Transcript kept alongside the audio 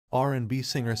R&B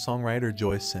singer-songwriter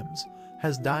Joyce Sims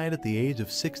has died at the age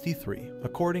of 63,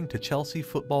 according to Chelsea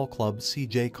Football Club's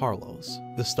C.J. Carlos.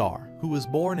 The star, who was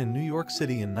born in New York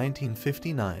City in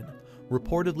 1959,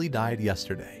 reportedly died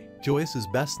yesterday. Joyce is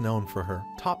best known for her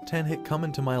top 10 hit "Come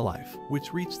Into My Life,"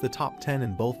 which reached the top 10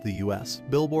 in both the US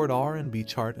Billboard R&B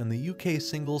Chart and the UK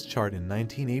Singles Chart in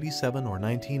 1987 or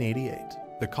 1988.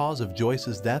 The cause of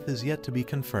Joyce's death is yet to be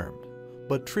confirmed,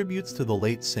 but tributes to the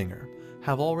late singer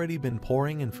have already been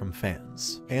pouring in from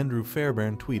fans. Andrew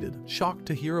Fairbairn tweeted, "Shocked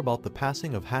to hear about the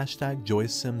passing of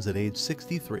 #Joyce Sims at age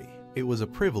 63. It was a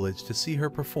privilege to see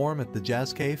her perform at the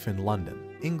Jazz Cafe in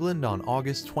London, England on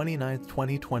August 29,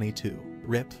 2022.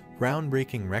 RIP."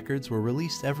 Groundbreaking records were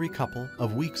released every couple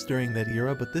of weeks during that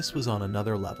era, but this was on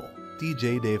another level.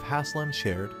 DJ Dave Haslam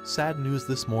shared, "Sad news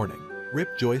this morning.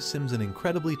 RIP Joyce Sims, an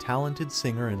incredibly talented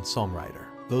singer and songwriter.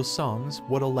 Those songs,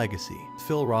 what a legacy."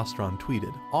 Phil Rostron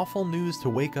tweeted, "Awful news to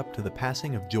wake up to the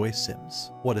passing of Joyce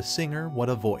Sims. What a singer, what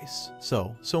a voice.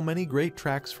 So many great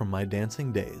tracks from my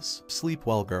dancing days. Sleep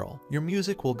well, girl. Your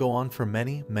music will go on for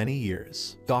many, many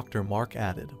years." Dr. Mark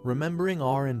added, "Remembering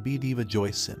R&B diva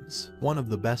Joyce Sims, one of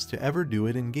the best to ever do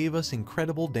it, and gave us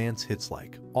incredible dance hits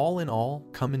like All in All,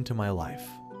 Come Into My Life,